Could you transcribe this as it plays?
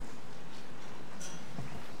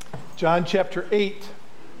John chapter 8.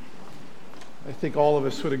 I think all of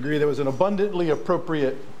us would agree that was an abundantly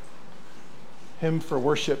appropriate hymn for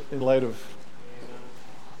worship in light of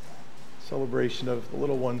celebration of the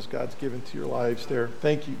little ones God's given to your lives there.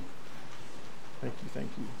 Thank you. Thank you, thank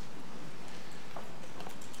you.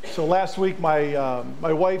 So last week, my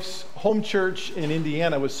wife's home church in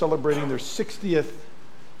Indiana was celebrating their 60th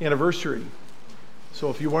anniversary. So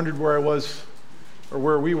if you wondered where I was or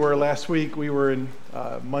where we were last week, we were in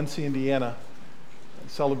Muncie, Indiana,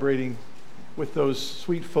 celebrating with those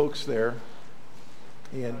sweet folks there.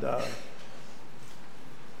 And it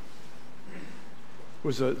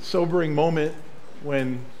was a sobering moment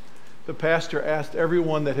when the pastor asked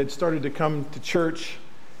everyone that had started to come to church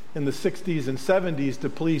in the 60s and 70s to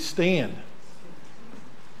please stand.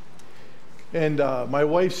 And my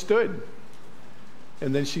wife stood,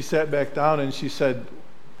 and then she sat back down and she said,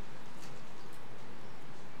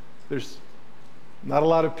 there's not a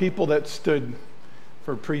lot of people that stood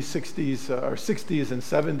for pre-60s or 60s and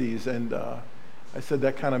 70s, and I said,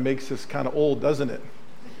 that kind of makes us kind of old, doesn't it?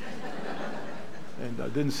 And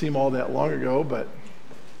it didn't seem all that long ago, but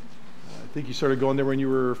I think you started going there when you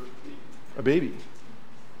were a baby.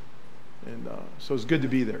 And so it's good to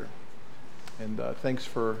be there. And thanks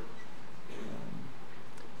for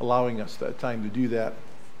allowing us that time to do that.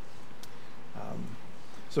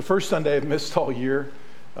 It's the first Sunday I've missed all year.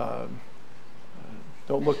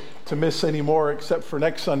 Don't look to miss any more except for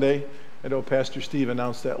next Sunday. I know Pastor Steve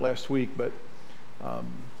announced that last week, but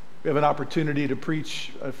we have an opportunity to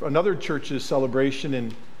preach another church's celebration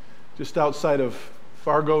in just outside of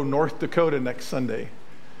Fargo, North Dakota next Sunday.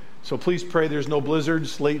 So please pray there's no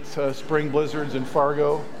blizzards, late spring blizzards in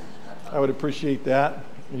Fargo. I would appreciate that.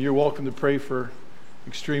 And you're welcome to pray for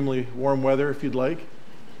extremely warm weather if you'd like.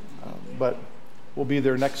 But we'll be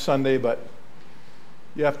there next Sunday, but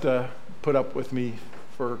you have to put up with me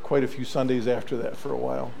for quite a few Sundays after that for a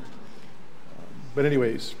while. But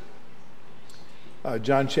anyways,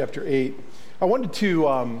 John chapter 8. I wanted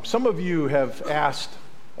to, some of you have asked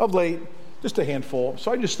of late, just a handful,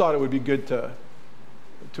 so I just thought it would be good to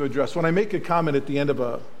address. When I make a comment at the end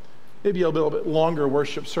of maybe a little bit longer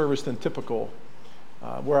worship service than typical,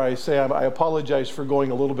 where I say I apologize for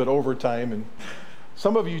going a little bit overtime, and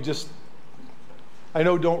some of you just, I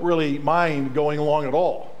know, don't really mind going along at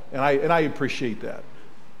all, and I appreciate that.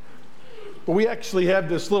 But we actually have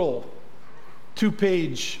this little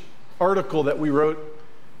 2-page article that we wrote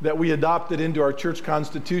that we adopted into our church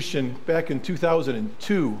constitution back in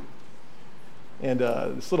 2002. And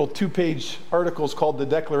this little 2-page article is called the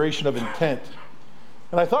Declaration of Intent.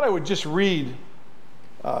 And I thought I would just read,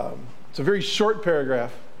 it's a very short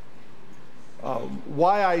paragraph,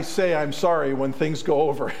 why I say I'm sorry when things go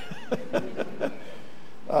over.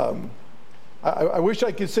 I wish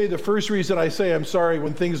I could say the first reason I say I'm sorry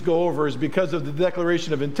when things go over is because of the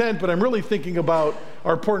Declaration of Intent, but I'm really thinking about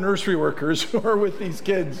our poor nursery workers who are with these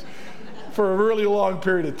kids for a really long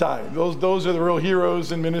period of time. Those are the real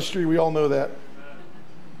heroes in ministry. We all know that.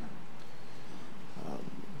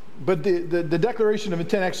 But the Declaration of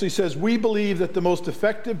Intent actually says, we believe that the most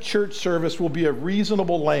effective church service will be of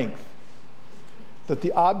reasonable length, that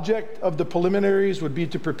the object of the preliminaries would be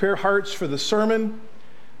to prepare hearts for the sermon,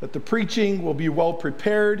 that the preaching will be well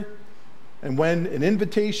prepared, and when an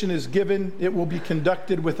invitation is given, it will be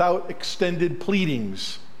conducted without extended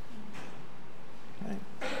pleadings. Okay.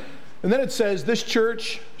 And then it says, this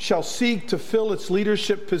church shall seek to fill its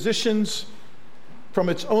leadership positions from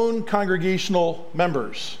its own congregational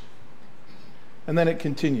members. And then it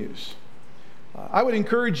continues. I would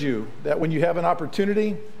encourage you that when you have an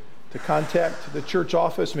opportunity to contact the church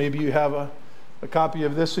office, maybe you have a copy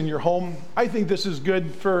of this in your home. I think this is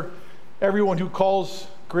good for everyone who calls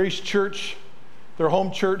Grace Church their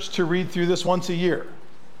home church to read through this once a year.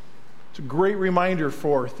 It's a great reminder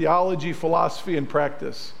for theology, philosophy, and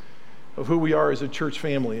practice of who we are as a church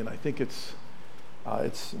family, and I think it's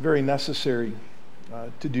very necessary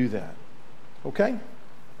to do that. Okay?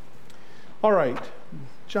 All right,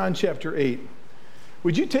 John chapter 8.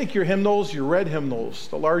 Would you take your hymnals, your red hymnals,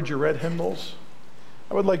 the larger red hymnals?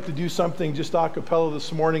 I would like to do something just a cappella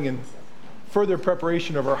this morning in further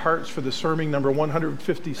preparation of our hearts for the sermon, number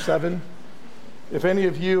 157. If any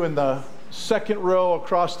of you in the second row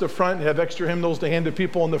across the front have extra hymnals to hand to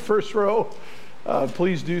people in the first row,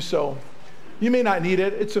 please do so. You may not need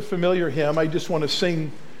it. It's a familiar hymn. I just want to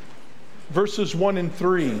sing verses 1 and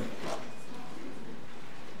 3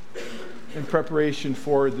 in preparation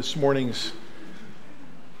for this morning's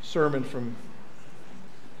sermon from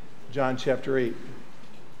John chapter 8.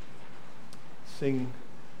 Sing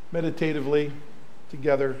meditatively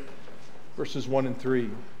together verses 1 and 3.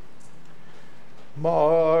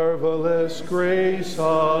 Marvelous grace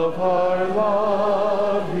of our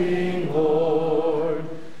loving Lord,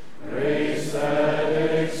 grace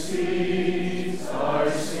that exceeds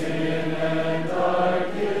our sin and our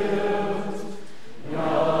guilt,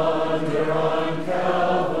 yonder on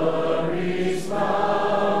Calvary's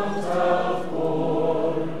mount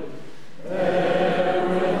outpoured, there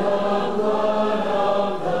where the blood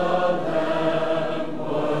of the Lamb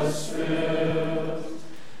was spilled.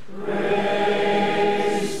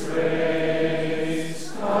 Grace,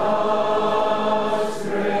 grace, God's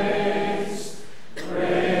grace,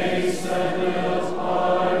 grace that will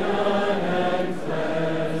pardon and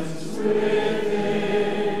cleanse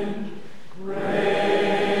within.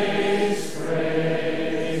 Grace,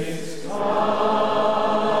 grace,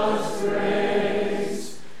 God's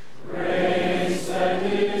grace, grace that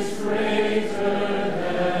is greater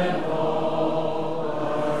than all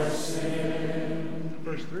our sin.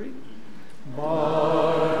 Verse 3.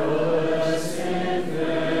 Marvelous,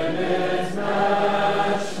 infinite,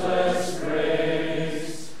 matchless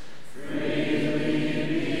grace,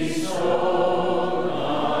 freely bestowed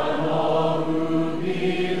on all who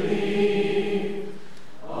believe,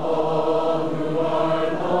 all who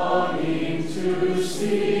are longing to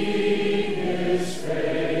see His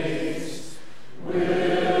face.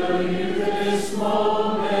 Will you this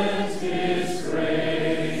moment His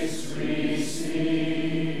grace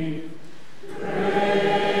receive?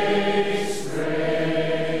 Grace,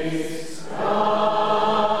 grace,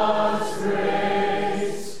 God's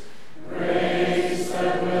grace, grace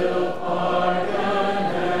that will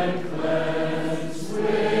pardon and cleanse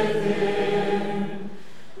within.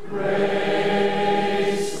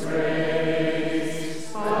 Grace,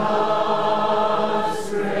 grace, God's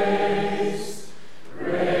grace,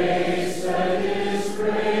 grace that is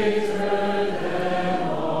greater than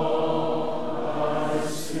all our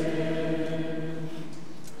sin.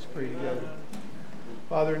 Let's pray together.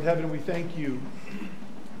 Father in heaven, we thank you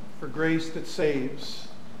for grace that saves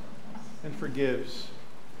and forgives.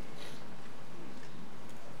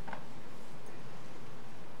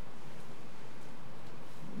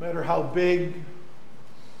 No matter how big,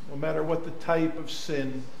 no matter what the type of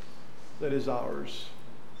sin that is ours,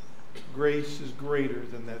 grace is greater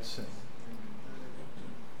than that sin.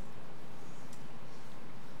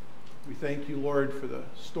 We thank you, Lord, for the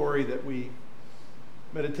story that we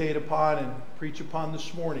meditate upon and preach upon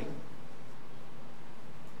this morning.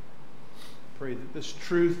 Pray that this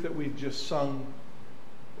truth that we've just sung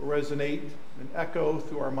will resonate and echo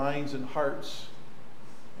through our minds and hearts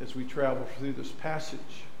as we travel through this passage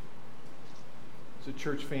as a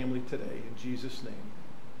church family today. In Jesus' name,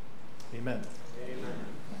 amen. Amen.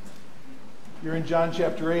 You're in John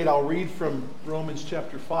chapter 8. I'll read from Romans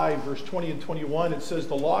chapter 5, verse 20 and 21. It says,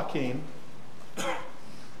 "The law came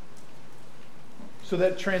so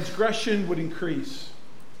that transgression would increase.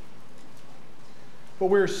 But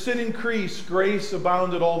where sin increased, grace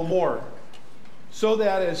abounded all the more. So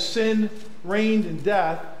that as sin reigned in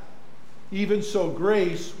death, even so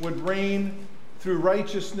grace would reign through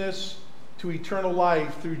righteousness to eternal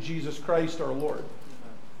life through Jesus Christ our Lord."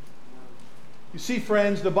 You see,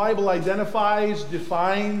 friends, the Bible identifies,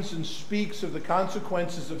 defines, and speaks of the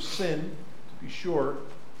consequences of sin, to be sure.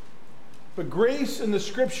 But grace in the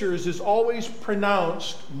Scriptures is always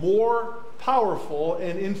pronounced more powerful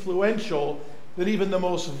and influential than even the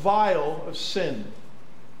most vile of sin.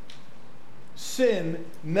 Sin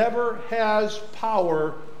never has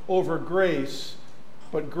power over grace,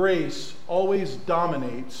 but grace always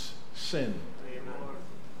dominates sin.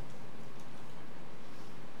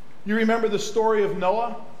 You remember the story of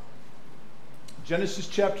Noah? Genesis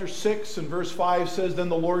chapter 6 and verse 5 says, "Then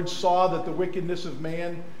the Lord saw that the wickedness of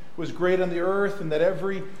man was great on the earth, and that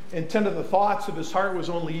every intent of the thoughts of his heart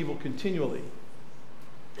was only evil continually.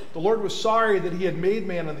 The Lord was sorry that he had made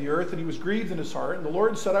man on the earth, and he was grieved in his heart. And the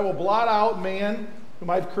Lord said, I will blot out man,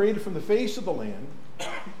 whom I've created from the face of the land,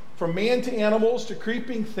 from man to animals to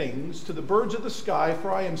creeping things, to the birds of the sky,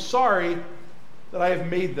 for I am sorry that I have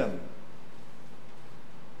made them.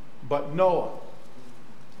 But Noah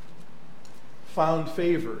found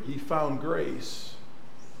favor. He found grace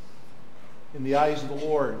in the eyes of the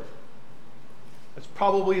Lord." That's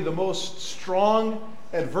probably the most strong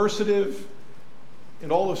adversative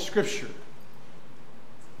in all of Scripture.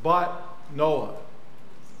 But Noah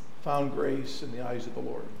found grace in the eyes of the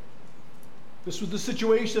Lord. This was the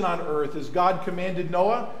situation on earth as God commanded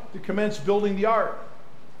Noah to commence building the ark.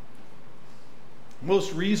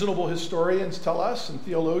 Most reasonable historians tell us, and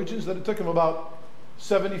theologians, that it took him about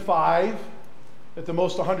 75, at the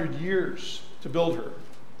most 100 years to build her.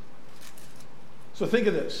 So think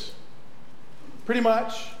of this. Pretty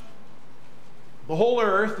much The whole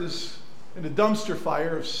earth is in a dumpster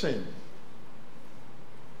fire of sin.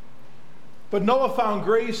 But Noah found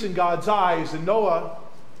grace in God's eyes, and Noah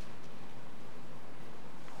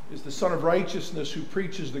is the son of righteousness who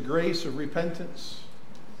preaches the grace of repentance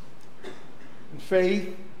and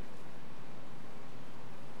faith,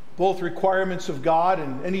 both requirements of God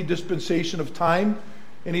in any dispensation of time,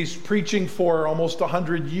 and he's preaching for almost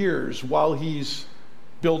 100 years while he's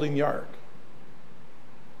building the ark.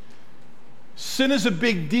 Sin is a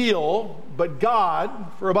big deal, but God,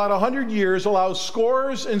 for about 100 years, allows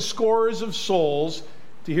scores and scores of souls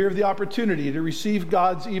to hear of the opportunity to receive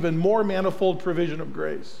God's even more manifold provision of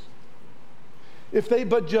grace. If they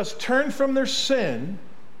but just turn from their sin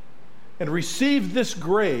and receive this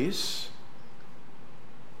grace,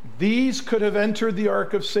 these could have entered the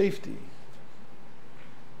ark of safety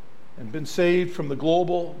and been saved from the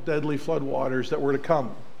global deadly floodwaters that were to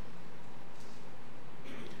come.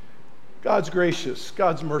 God's gracious,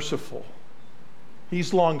 God's merciful.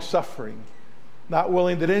 He's long-suffering, not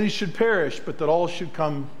willing that any should perish, but that all should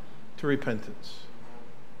come to repentance.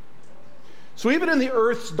 So even in the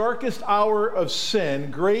earth's darkest hour of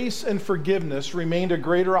sin, grace and forgiveness remained a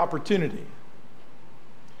greater opportunity.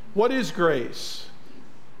 What is grace?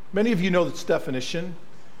 Many of you know its definition.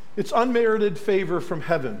 It's unmerited favor from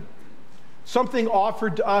heaven, something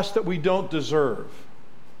offered to us that we don't deserve.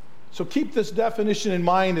 So keep this definition in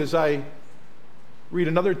mind as I read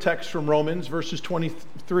another text from Romans 3, verses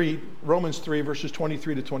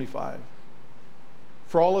 23 to 25.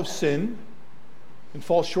 For all have sinned and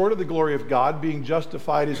fall short of the glory of God, being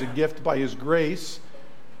justified as a gift by his grace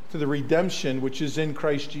to the redemption which is in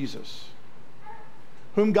Christ Jesus,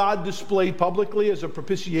 whom God displayed publicly as a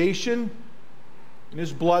propitiation in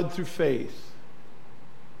his blood through faith.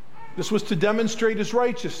 This was to demonstrate his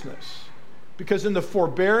righteousness, because in the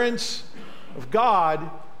forbearance of God,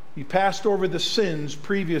 he passed over the sins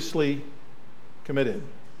previously committed.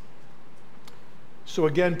 So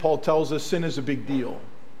again, Paul tells us sin is a big deal,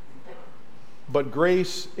 but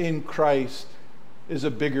grace in Christ is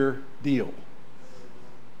a bigger deal.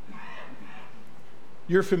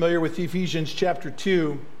 You're familiar with Ephesians chapter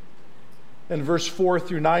 2 and verse 4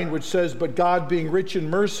 through 9, which says, "But God, being rich in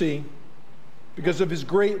mercy, because of his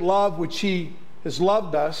great love which he has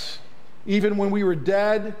loved us, even when we were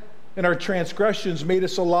dead in our transgressions, made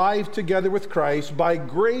us alive together with Christ. By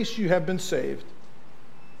grace you have been saved,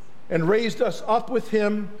 and raised us up with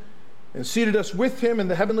him, and seated us with him in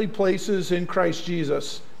the heavenly places in Christ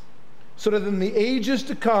Jesus, so that in the ages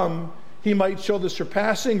to come he might show the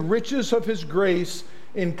surpassing riches of his grace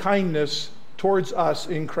in kindness towards us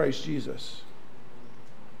in Christ Jesus.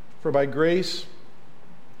 For by grace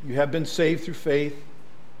you have been saved through faith,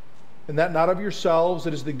 and that not of yourselves,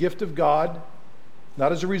 it is the gift of God,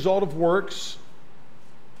 not as a result of works,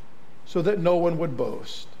 so that no one would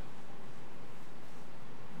boast."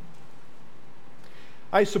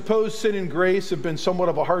 I suppose sin and grace have been somewhat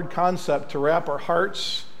of a hard concept to wrap our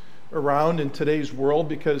hearts around in today's world,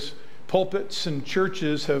 because pulpits and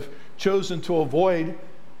churches have chosen to avoid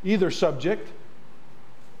either subject.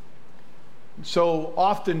 So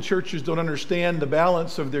often churches don't understand the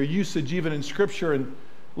balance of their usage even in Scripture, and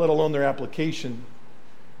let alone their application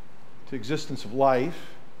to existence of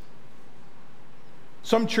life.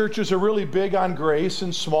 Some churches are really big on grace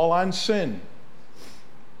and small on sin.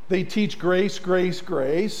 They teach grace, grace,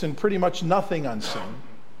 grace, and pretty much nothing on sin.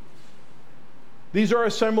 These are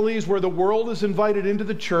assemblies where the world is invited into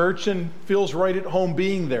the church and feels right at home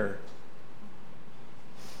being there.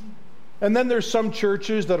 And then there's some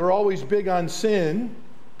churches that are always big on sin,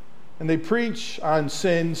 and they preach on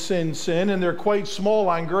sin, sin, sin, and they're quite small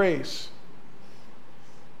on grace.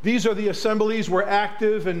 These are the assemblies where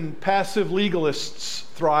active and passive legalists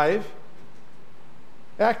thrive.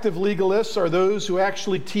 Active legalists are those who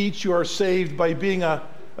actually teach you are saved by being a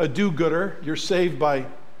do-gooder. You're saved by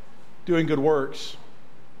doing good works.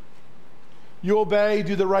 You obey,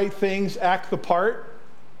 do the right things, act the part,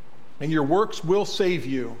 and your works will save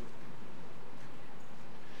you.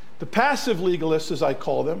 The passive legalists, as I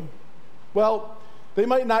call them, well, they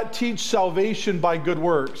might not teach salvation by good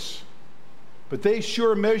works, but they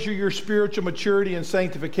sure measure your spiritual maturity and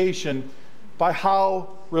sanctification by how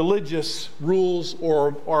religious rules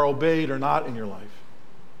are obeyed or not in your life.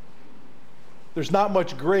 There's not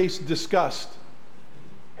much grace discussed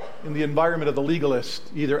in the environment of the legalist,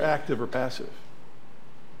 either active or passive.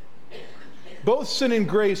 Both sin and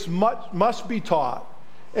grace must be taught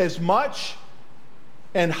as much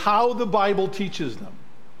and how the Bible teaches them.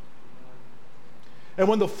 And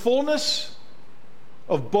when the fullness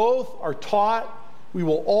of both are taught, we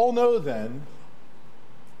will all know then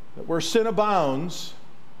that where sin abounds,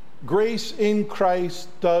 grace in Christ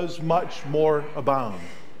does much more abound.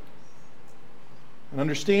 In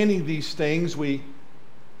understanding these things, we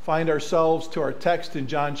find ourselves to our text in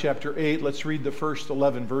John chapter 8. Let's read the first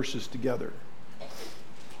 11 verses together.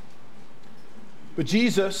 But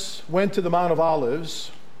Jesus went to the Mount of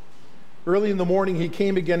Olives. Early in the morning he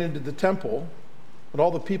came again into the temple, and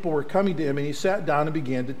all the people were coming to him, and he sat down and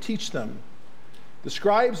began to teach them. The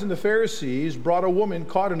scribes and the Pharisees brought a woman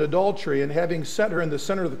caught in adultery, and having set her in the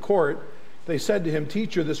center of the court, they said to him,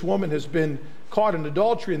 "Teacher, this woman has been caught in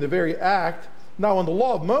adultery in the very act. Now in the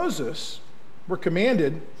law of Moses, we're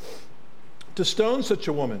commanded to stone such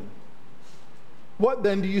a woman. What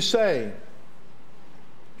then do you say?"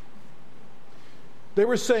 They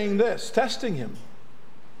were saying this, testing him,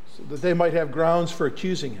 so that they might have grounds for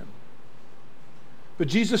accusing him. But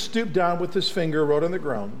Jesus stooped down with his finger, wrote on the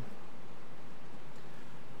ground.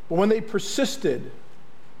 But when they persisted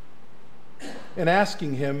in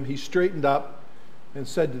asking him, he straightened up and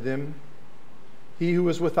said to them, "He who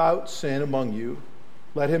is without sin among you,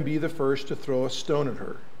 let him be the first to throw a stone at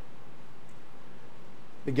her."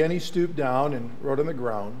 Again he stooped down and wrote on the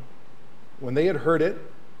ground. When they had heard it,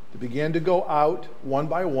 they began to go out one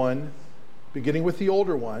by one, beginning with the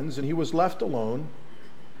older ones, and he was left alone.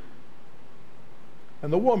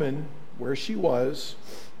 And the woman, where she was,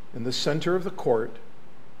 in the center of the court,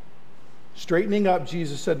 straightening up,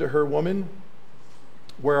 Jesus said to her, "Woman,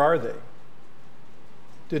 where are they?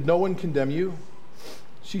 Did no one condemn you?"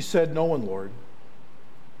 She said, "No one, Lord."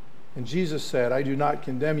 And Jesus said, "I do not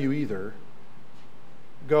condemn you either.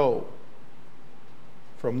 Go.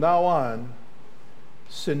 From now on,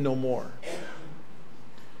 sin no more."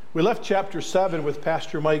 We left chapter 7 with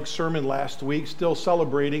Pastor Mike's sermon last week, still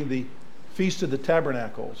celebrating the Feast of the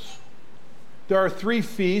Tabernacles. There are 3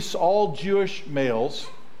 feasts all Jewish males,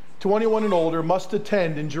 21 and older, must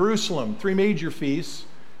attend in Jerusalem. 3 major feasts: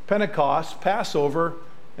 Pentecost, Passover,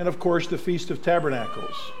 and of course the Feast of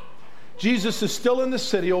Tabernacles. Jesus is still in the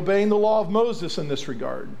city obeying the law of Moses in this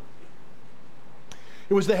regard.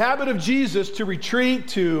 It was the habit of Jesus to retreat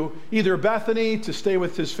to either Bethany, to stay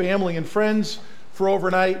with his family and friends for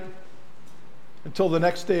overnight until the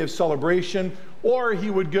next day of celebration, or he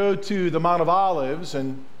would go to the Mount of Olives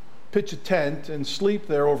and pitch a tent and sleep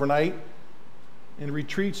there overnight in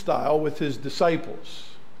retreat style with his disciples,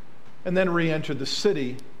 and then re-enter the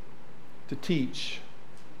city to teach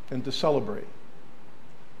and to celebrate.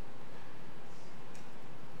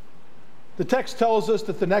 The text tells us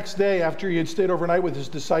that the next day, after he had stayed overnight with his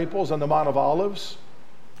disciples on the Mount of Olives,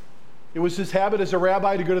 it was his habit as a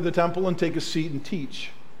rabbi to go to the temple and take a seat and teach.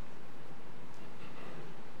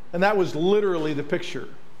 And that was literally the picture.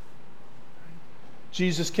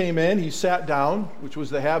 Jesus came in, he sat down, which was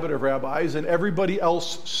the habit of rabbis, and everybody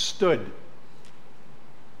else stood.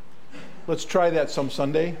 Let's try that some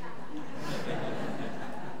Sunday.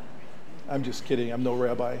 I'm just kidding, I'm no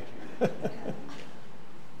rabbi.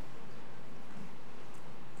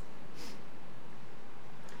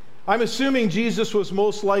 I'm assuming Jesus was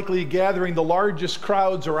most likely gathering the largest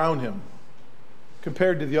crowds around him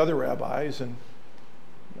compared to the other rabbis, and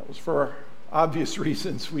that was for obvious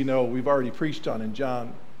reasons we know we've already preached on in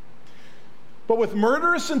John. But with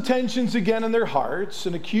murderous intentions again in their hearts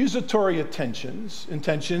and accusatory intentions,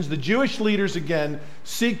 the Jewish leaders again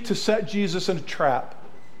seek to set Jesus in a trap.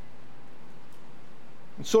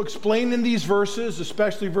 And so explained in these verses,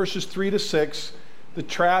 especially verses 3 to 6, the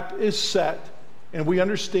trap is set, and we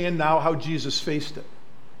understand now how Jesus faced it.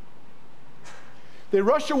 They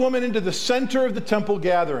rush a woman into the center of the temple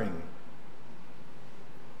gathering.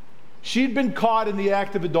 She'd been caught in the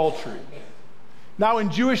act of adultery. Now,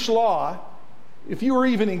 in Jewish law, if you were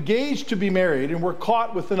even engaged to be married and were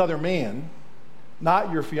caught with another man,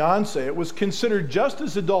 not your fiancé, it was considered just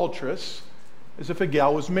as adulterous as if a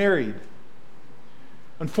gal was married.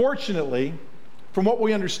 Unfortunately, from what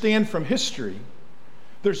we understand from history,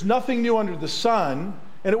 there's nothing new under the sun,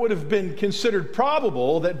 and it would have been considered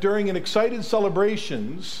probable that during an excited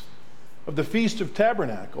celebrations of the Feast of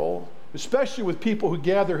Tabernacle, especially with people who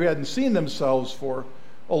gather who hadn't seen themselves for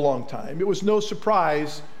a long time, it was no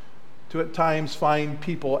surprise to at times find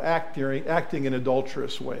people acting in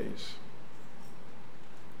adulterous ways.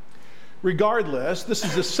 Regardless, this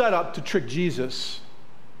is a setup to trick Jesus.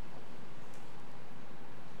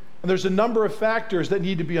 And there's a number of factors that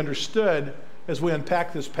need to be understood as we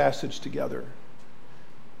unpack this passage together.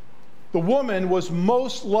 The woman was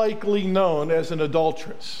most likely known as an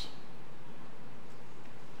adulteress.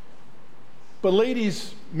 But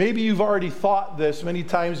ladies, maybe you've already thought this many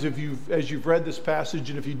times as you've read this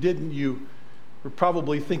passage, and if you didn't, you were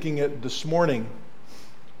probably thinking it this morning.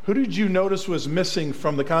 Who did you notice was missing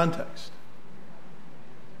from the context?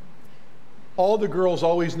 all the girls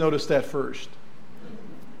always notice that first.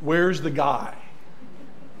 Where's the guy?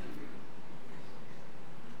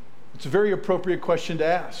 It's a very appropriate question to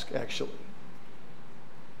ask, actually.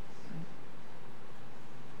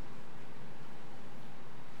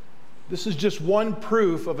 This is just one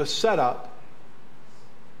proof of a setup,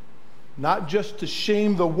 not just to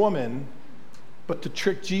shame the woman, but to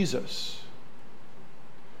trick Jesus.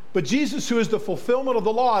 But Jesus, who is the fulfillment of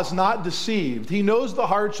the law, is not deceived. He knows the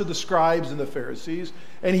hearts of the scribes and the Pharisees,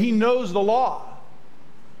 and he knows the law.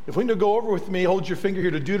 If we need to go over with me, hold your finger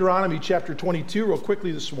here to Deuteronomy chapter 22 real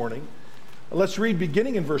quickly this morning. Let's read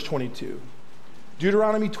beginning in verse 22.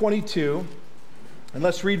 Deuteronomy 22, and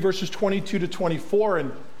let's read verses 22 to 24.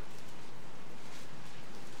 And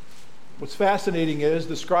what's fascinating is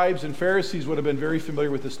the scribes and Pharisees would have been very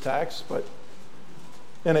familiar with this text, but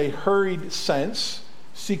in a hurried sense,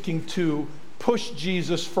 seeking to push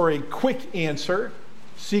Jesus for a quick answer,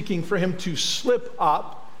 seeking for him to slip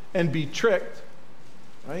up and be tricked.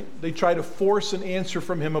 Right? They try to force an answer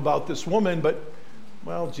from him about this woman, but,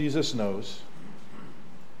 well, Jesus knows.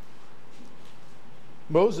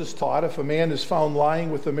 Moses taught if a man is found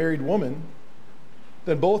lying with a married woman,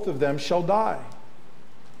 then both of them shall die.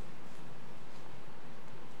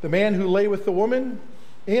 The man who lay with the woman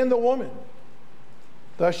and the woman.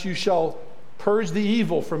 Thus you shall purge the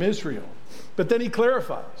evil from Israel. But then he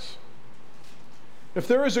clarifies. If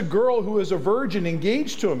there is a girl who is a virgin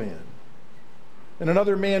engaged to a man, and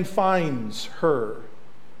another man finds her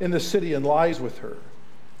in the city and lies with her,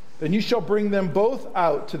 then you shall bring them both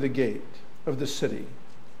out to the gate of the city,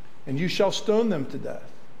 and you shall stone them to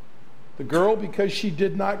death. The girl because she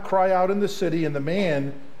did not cry out in the city, and the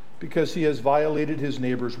man because he has violated his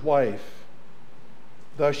neighbor's wife.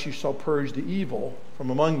 Thus you shall purge the evil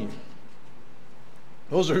from among you.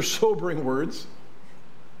 Those are sobering words.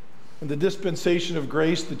 In the dispensation of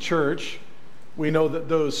grace, the church, we know that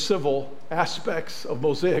those civil aspects of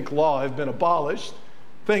Mosaic law have been abolished.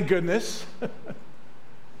 Thank goodness.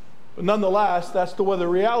 But nonetheless, that's the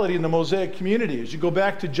reality in the Mosaic community. As you go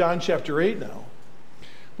back to John chapter 8 now,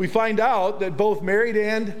 we find out that both married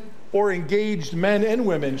and or engaged men and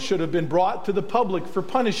women should have been brought to the public for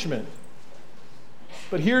punishment.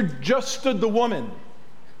 But here just stood the woman.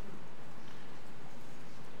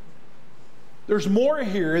 There's more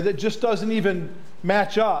here that just doesn't even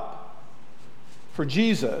match up for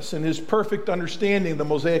Jesus and his perfect understanding of the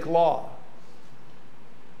Mosaic law.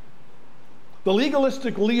 The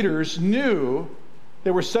legalistic leaders knew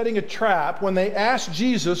they were setting a trap when they asked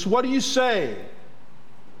Jesus, "What do you say?"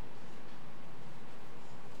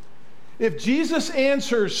 If Jesus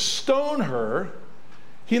answers, "Stone her,"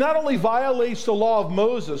 he not only violates the law of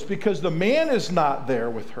Moses because the man is not there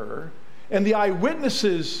with her and the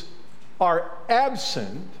eyewitnesses are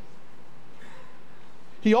absent,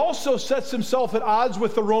 he also sets himself at odds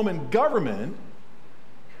with the Roman government,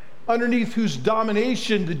 underneath whose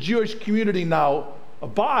domination the Jewish community now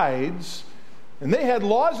abides, and they had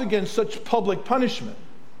laws against such public punishment.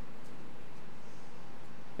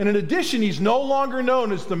 And in addition, he's no longer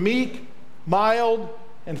known as the meek, mild,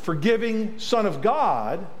 and forgiving Son of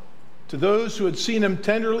God to those who had seen him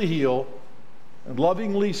tenderly heal and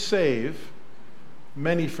lovingly save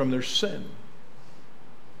many from their sin.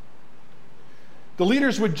 The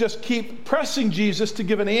leaders would just keep pressing Jesus to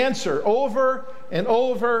give an answer over and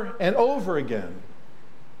over and over again.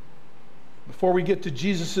 Before we get to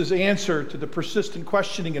Jesus' answer to the persistent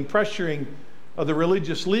questioning and pressuring of the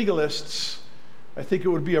religious legalists, I think it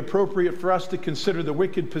would be appropriate for us to consider the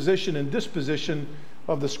wicked position and disposition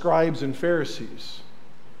of the scribes and Pharisees.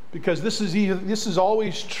 Because this is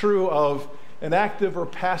always true of an active or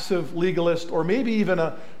passive legalist, or maybe even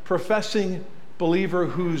a professing believer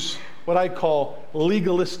who's what I call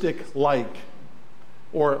legalistic-like,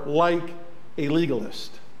 or like a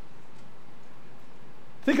legalist.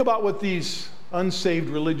 Think about what these unsaved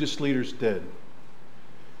religious leaders did.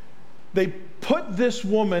 They put this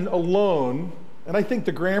woman alone, and I think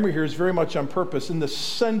the grammar here is very much on purpose, in the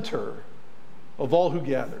center of all who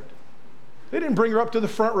gathered. They didn't bring her up to the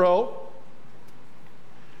front row.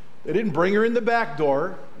 They didn't bring her in the back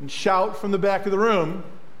door and shout from the back of the room.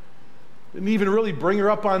 Didn't even really bring her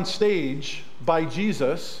up on stage by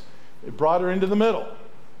Jesus. They brought her into the middle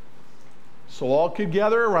so all could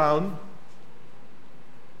gather around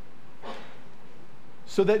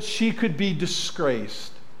so that she could be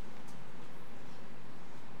disgraced.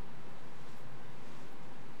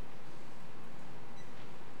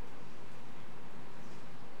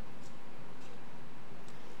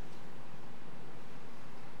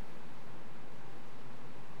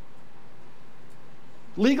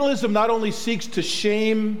 Legalism not only seeks to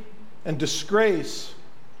shame and disgrace,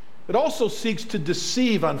 It also seeks to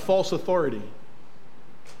deceive on false authority.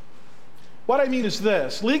 What I mean is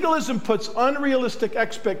this: legalism puts unrealistic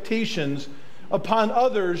expectations upon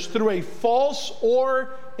others through a false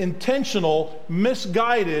or intentional,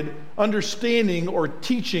 misguided understanding or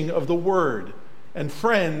teaching of the Word. And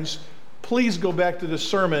friends, please go back to the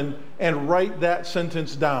sermon and write that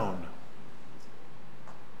sentence down.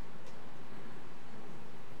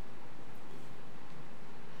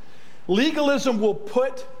 Legalism will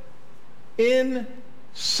put in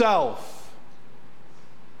self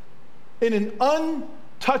in an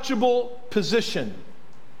untouchable position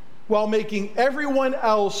while making everyone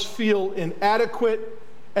else feel inadequate,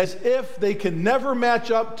 as if they can never match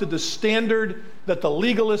up to the standard that the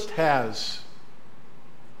legalist has.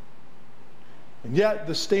 And yet,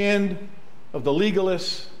 the stand of the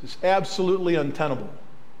legalist is absolutely untenable.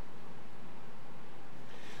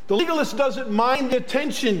 The legalist doesn't mind the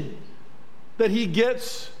attention that he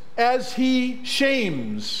gets as he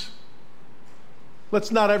shames.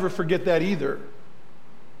 Let's not ever forget that either.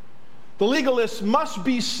 The legalists must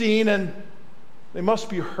be seen and they must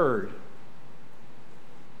be heard.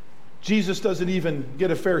 Jesus doesn't even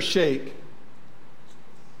get a fair shake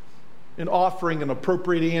in offering an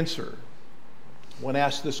appropriate answer. When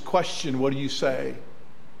asked this question, what do you say?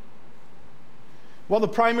 While the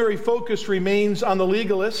primary focus remains on the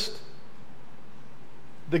legalist,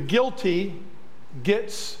 the guilty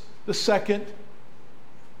gets the second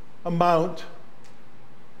amount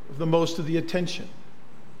of the most of the attention.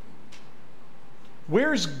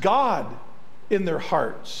 Where's God in their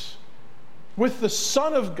hearts, with the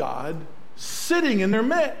Son of God sitting in their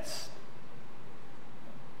midst?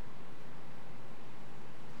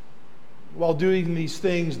 While doing these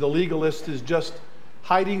things, the legalist is just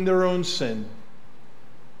hiding their own sin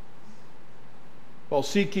while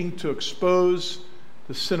seeking to expose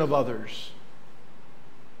the sin of others.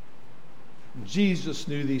 Jesus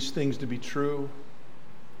knew these things to be true.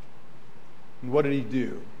 And what did he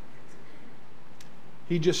do?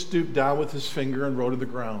 He just stooped down with his finger and wrote on the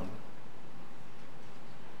ground.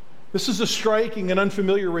 This is a striking and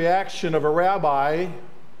unfamiliar reaction of a rabbi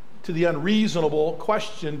to the unreasonable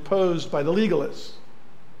question posed by the legalists.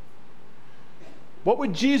 What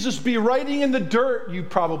would Jesus be writing in the dirt, you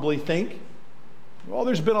probably think? Well,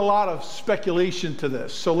 there's been a lot of speculation to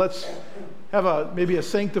this, so let's have maybe a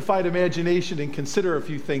sanctified imagination and consider a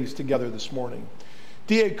few things together this morning.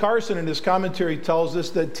 D.A. Carson in his commentary tells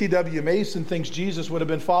us that T.W. Mason thinks Jesus would have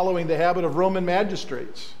been following the habit of Roman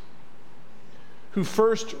magistrates who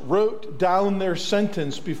first wrote down their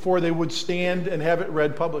sentence before they would stand and have it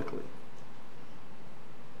read publicly.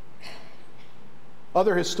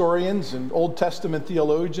 Other historians and Old Testament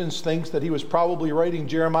theologians think that he was probably writing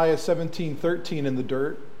Jeremiah 17:13 in the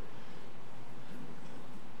dirt,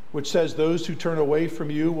 which says, "Those who turn away from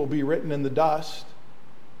you will be written in the dust,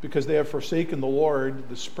 because they have forsaken the Lord,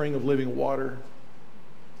 the spring of living water."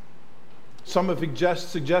 Some have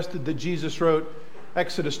suggested that Jesus wrote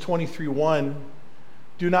Exodus 23:1,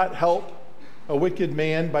 "Do not help a wicked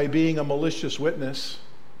man by being a malicious witness."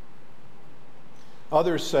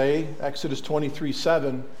 Others say, Exodus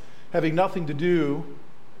 23:7, have nothing to do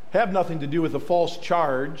with a false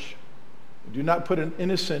charge. "Do not put an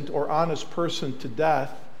innocent or honest person to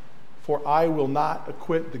death, for I will not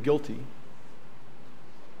acquit the guilty."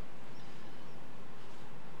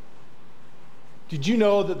 Did you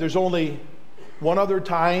know that there's only one other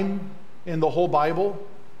time in the whole Bible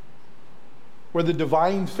where the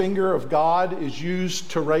divine finger of God is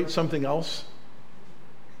used to write something else?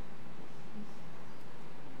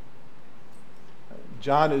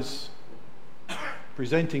 John is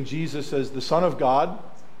presenting Jesus as the Son of God,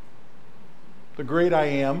 the great I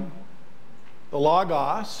am, the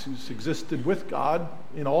Logos, who's existed with God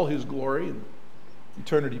in all his glory in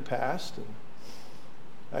eternity past. And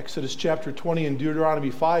Exodus chapter 20 and Deuteronomy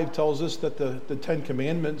 5 tells us that the Ten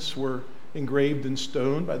Commandments were engraved in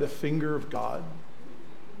stone by the finger of God.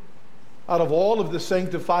 Out of all of the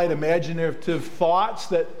sanctified imaginative thoughts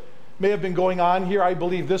that may have been going on here, I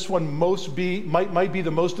believe this one might be the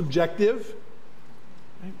most objective.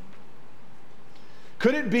 Right?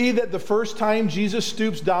 Could it be that the first time Jesus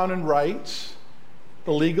stoops down and writes,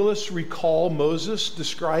 the legalists recall Moses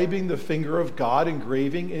describing the finger of God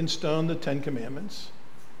engraving in stone the Ten Commandments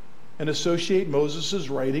and associate Moses'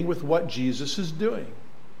 writing with what Jesus is doing?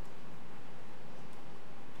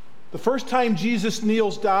 The first time Jesus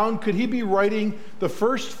kneels down, could he be writing the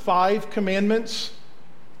first 5 commandments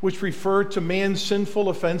which refer to man's sinful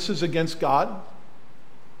offenses against God?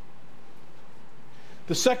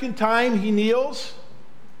 The second time he kneels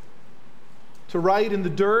to write in the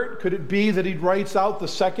dirt, could it be that he writes out the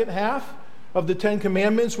second half of the Ten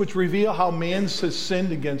Commandments, which reveal how man has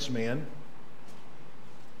sinned against man.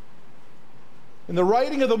 In the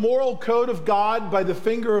writing of the moral code of God by the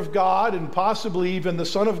finger of God, and possibly even the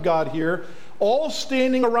Son of God here, all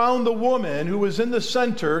standing around the woman who was in the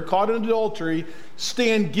center, caught in adultery,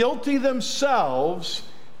 stand guilty themselves,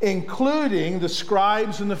 including the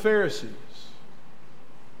scribes and the Pharisees.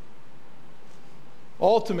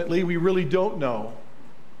 Ultimately, we really don't know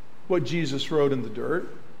what Jesus wrote in the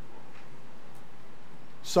dirt.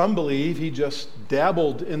 Some believe he just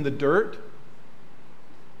dabbled in the dirt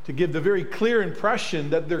to give the very clear impression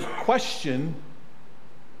that their question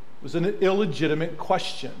was an illegitimate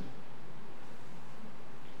question.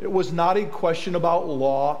 It was not a question about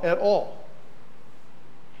law at all.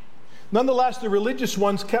 Nonetheless, the religious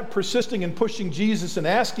ones kept persisting and pushing Jesus and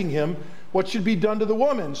asking him what should be done to the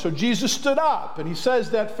woman. So Jesus stood up and he says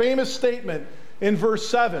that famous statement in verse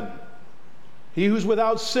 7. He who's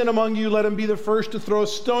without sin among you, let him be the first to throw a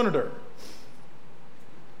stone at her.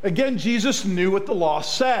 Again, Jesus knew what the law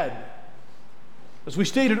said. As we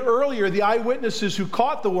stated earlier, the eyewitnesses who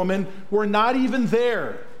caught the woman were not even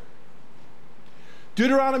there.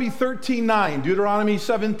 Deuteronomy 13:9, Deuteronomy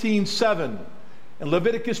 17:7, and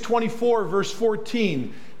Leviticus 24, verse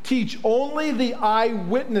 14 teach only the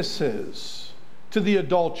eyewitnesses to the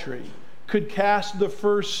adultery could cast the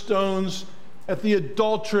first stones at the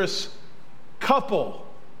adulterous couple,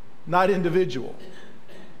 not individual.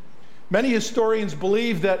 Many historians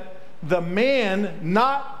believe that the man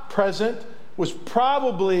not present was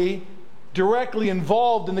probably directly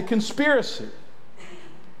involved in the conspiracy.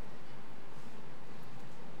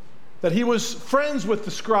 That he was friends with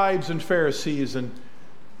the scribes and Pharisees, and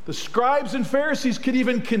the scribes and Pharisees could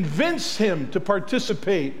even convince him to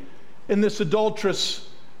participate in this adulterous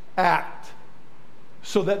act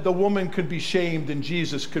so that the woman could be shamed and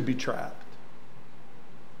Jesus could be trapped.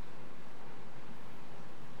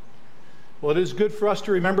 Well, it is good for us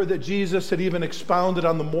to remember that Jesus had even expounded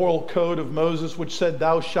on the moral code of Moses, which said,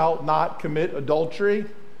 "Thou shalt not commit adultery,"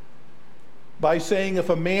 by saying if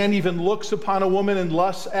a man even looks upon a woman and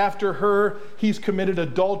lusts after her, he's committed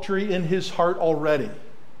adultery in his heart already.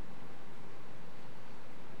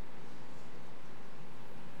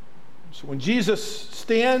 So when Jesus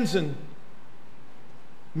stands and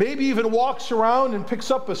maybe even walks around and picks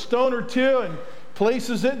up a stone or two and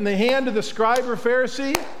places it in the hand of the scribe or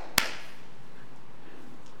Pharisee,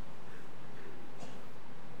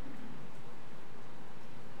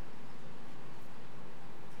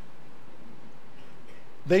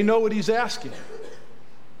 they know what he's asking.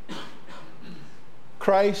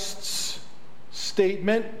 Christ's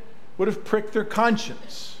statement would have pricked their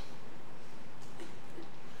conscience.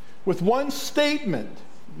 With one statement,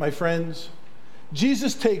 my friends,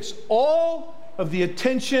 Jesus takes all of the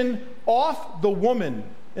attention off the woman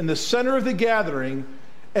in the center of the gathering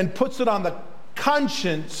and puts it on the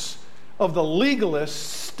conscience of the legalists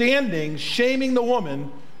standing, shaming the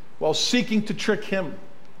woman while seeking to trick him.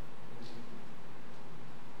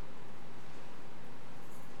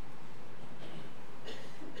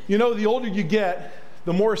 You know, the older you get,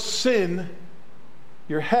 the more sin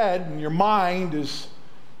your head and your mind is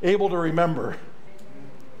able to remember.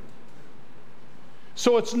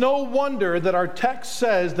 So it's no wonder that our text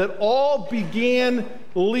says that all began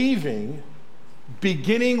leaving,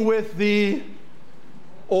 beginning with the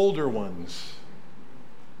older ones.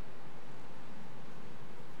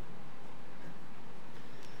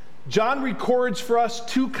 John records for us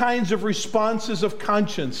two kinds of responses of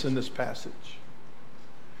conscience in this passage.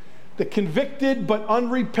 The convicted but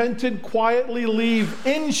unrepented quietly leave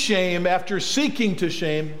in shame after seeking to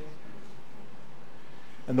shame.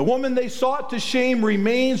 And the woman they sought to shame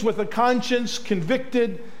remains with a conscience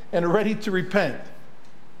convicted and ready to repent.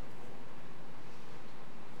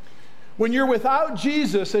 When you're without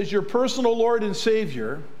Jesus as your personal Lord and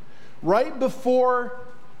Savior, right before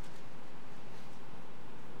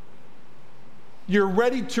you're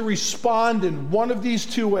ready to respond in one of these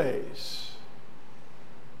two ways,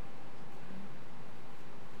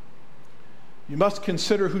 you must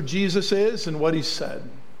consider who Jesus is and what he said.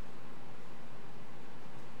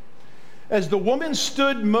 As the woman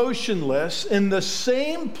stood motionless in the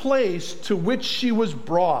same place to which she was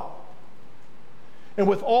brought, and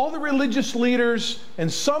with all the religious leaders, and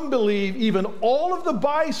some believe even all of the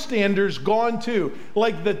bystanders gone too,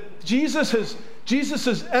 like that Jesus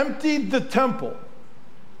has emptied the temple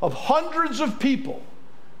of hundreds of people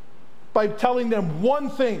by telling them one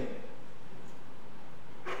thing.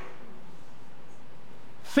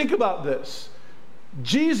 Think about this.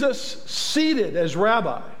 Jesus, seated as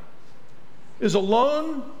rabbi, is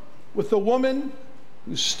alone with the woman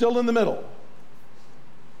who's still in the middle.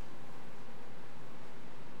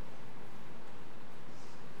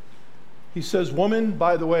 He says, woman,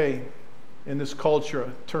 by the way, in this culture,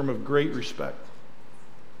 a term of great respect.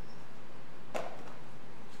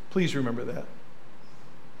 Please remember that.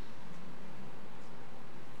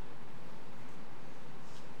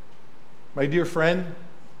 My dear friend,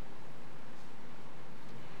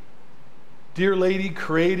 dear lady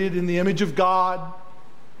created in the image of God,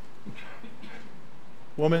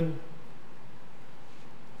 woman,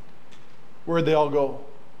 where'd they all go?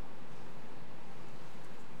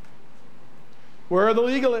 Where are the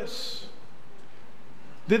legalists?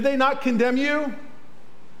 Did they not condemn you?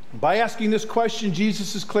 By asking this question,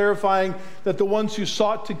 Jesus is clarifying that the ones who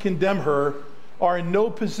sought to condemn her are in no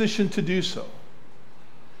position to do so.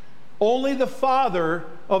 Only the Father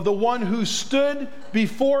of the one who stood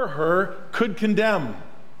before her could condemn.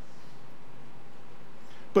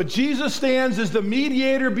 But Jesus stands as the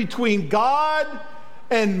mediator between God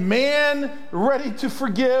and man, ready to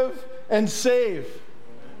forgive and save.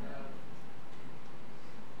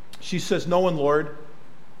 She says, "No one, Lord."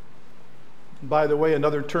 By the way,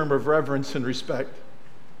 another term of reverence and respect.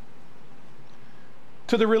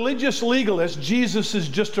 To the religious legalist, Jesus is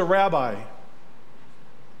just a rabbi,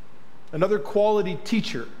 another quality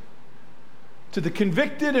teacher. To the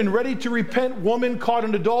convicted and ready to repent woman caught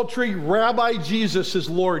in adultery, Rabbi Jesus is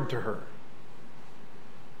Lord to her.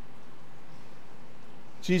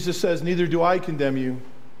 Jesus says, "Neither do I condemn you.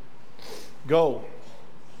 Go.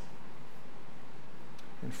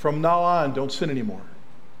 And from now on, don't sin anymore."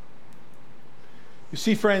 You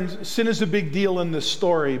see, friends, sin is a big deal in this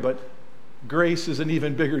story, but grace is an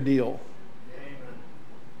even bigger deal. Amen.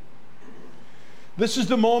 This is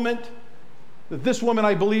the moment that this woman,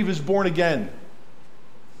 I believe, is born again.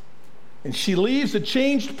 And she leaves a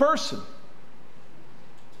changed person.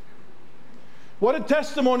 What a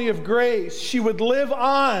testimony of grace. She would live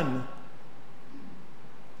on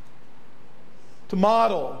to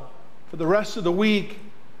model for the rest of the week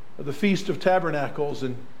of the Feast of Tabernacles,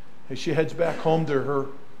 and as she heads back home to her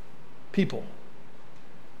people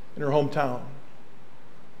in her hometown.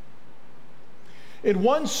 In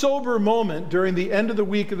one sober moment during the end of the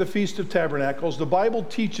week of the Feast of Tabernacles, the Bible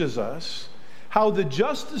teaches us how the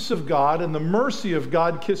justice of God and the mercy of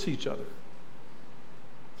God kiss each other.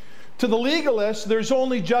 To the legalist, there's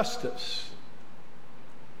only justice,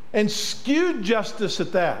 and skewed justice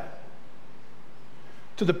at that.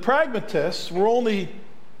 To the pragmatists, where only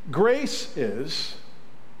grace is,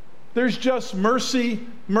 there's just mercy,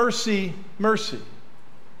 mercy, mercy.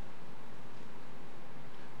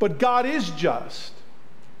 But God is just.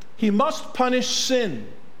 He must punish sin.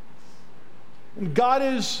 And God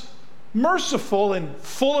is merciful and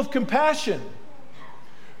full of compassion.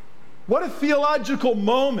 What a theological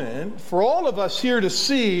moment for all of us here to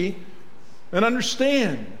see and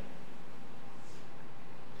understand.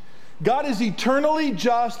 God is eternally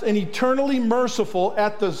just and eternally merciful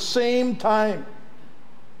at the same time.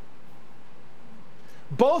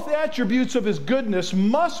 Both attributes of his goodness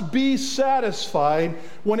must be satisfied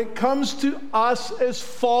when it comes to us as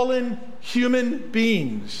fallen human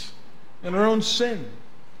beings in our own sin.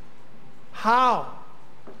 How?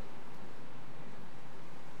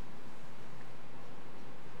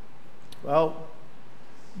 Well,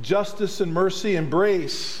 justice and mercy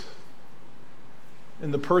embrace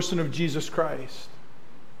in the person of Jesus Christ.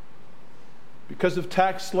 Because of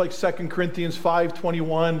texts like 2 Corinthians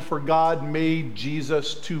 5:21, for God made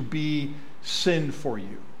Jesus to be sin for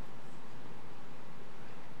you,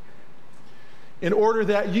 in order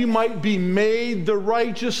that you might be made the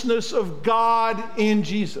righteousness of God in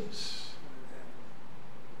Jesus.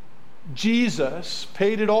 Jesus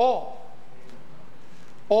paid it all.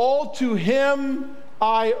 All to him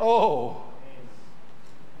I owe.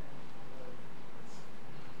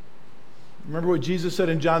 Remember what Jesus said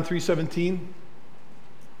in John 3:17?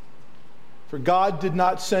 For God did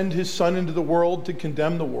not send his Son into the world to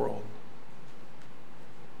condemn the world,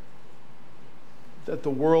 that the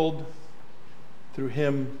world through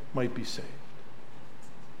him might be saved.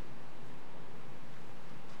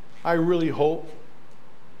 I really hope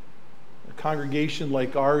a congregation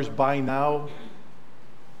like ours by now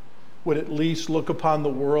would at least look upon the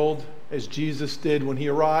world as Jesus did when he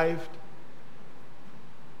arrived,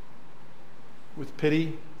 with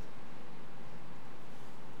pity,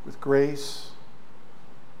 with grace,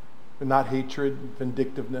 and not hatred,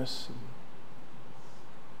 vindictiveness,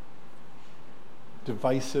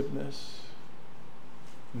 divisiveness,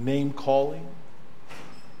 name-calling.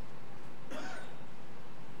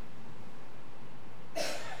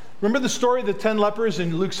 Remember the story of the 10 lepers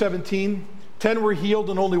in Luke 17? 10 were healed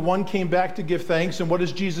and only one came back to give thanks. And what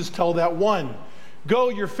does Jesus tell that one? Go,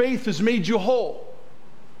 your faith has made you whole.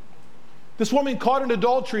 This woman caught in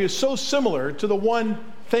adultery is so similar to the one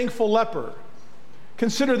thankful leper.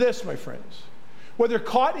 Consider this, my friends. Whether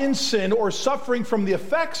caught in sin or suffering from the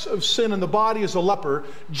effects of sin in the body as a leper,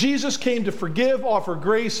 Jesus came to forgive, offer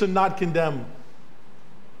grace, and not condemn.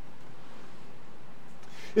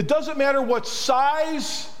 It doesn't matter what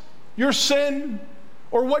size your sin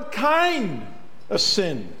or what kind of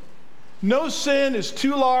sin. No sin is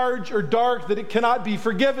too large or dark that it cannot be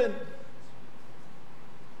forgiven.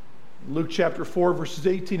 In Luke chapter 4, verses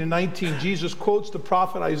 18 and 19, Jesus quotes the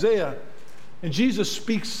prophet Isaiah, and Jesus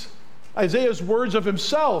speaks Isaiah's words of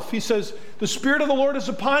himself. He says, "The Spirit of the Lord is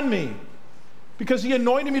upon me, because he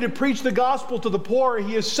anointed me to preach the gospel to the poor.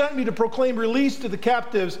 He has sent me to proclaim release to the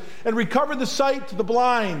captives and recover the sight to the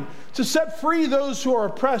blind, to set free those who are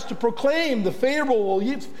oppressed, to proclaim the favorable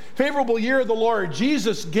year of the Lord."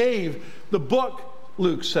 Jesus gave the book,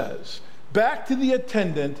 Luke says, back to the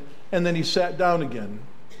attendant, and then he sat down again.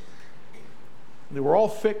 They were all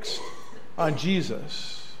fixed on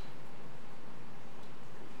Jesus.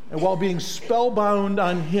 And while being spellbound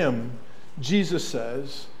on him, Jesus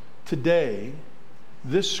says, "Today,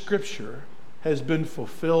 this scripture has been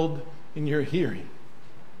fulfilled in your hearing."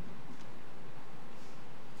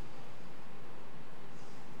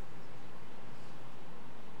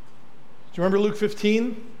 Do you remember Luke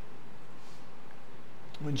 15?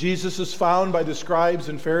 When Jesus is found by the scribes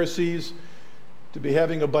and Pharisees to be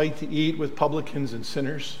having a bite to eat with publicans and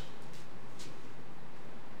sinners.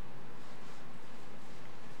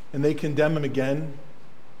 And they condemn him again.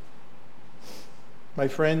 My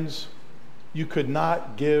friends, you could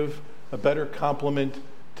not give a better compliment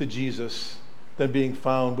to Jesus than being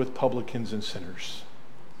found with publicans and sinners.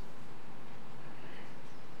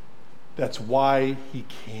 That's why he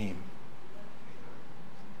came.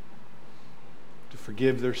 To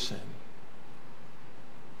forgive their sin.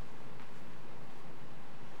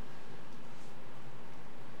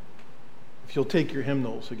 If you'll take your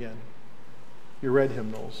hymnals again, your red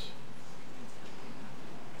hymnals,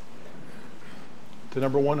 to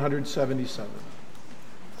number 177.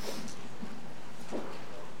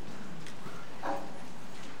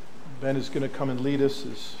 Ben is going to come and lead us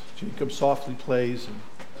as Jacob softly plays. And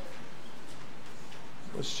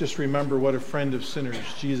let's just remember what a friend of sinners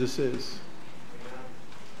Jesus is.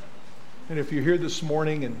 And if you're here this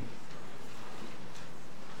morning and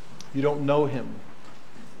you don't know him,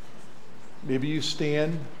 maybe you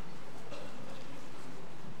stand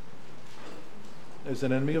as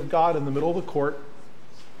an enemy of God in the middle of the court,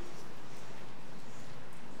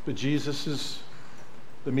 but Jesus is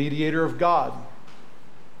the mediator of God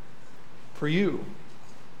for you,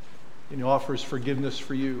 and he offers forgiveness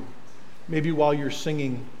for you. Maybe while you're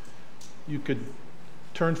singing, you could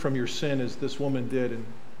turn from your sin as this woman did and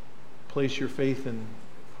place your faith in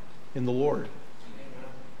the Lord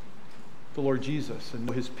Jesus, and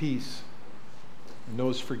know his peace, and know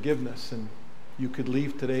his forgiveness, and you could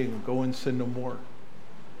leave today and go and sin no more.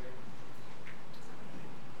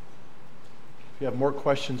 If you have more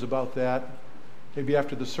questions about that, maybe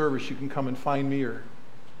after the service you can come and find me, or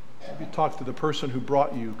maybe talk to the person who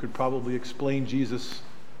brought you, could probably explain Jesus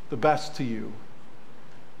the best to you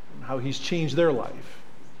and how he's changed their life.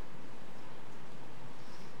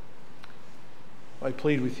 I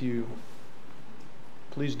plead with you,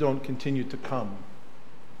 please don't continue to come,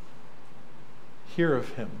 hear of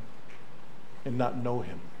him, and not know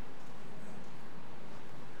him.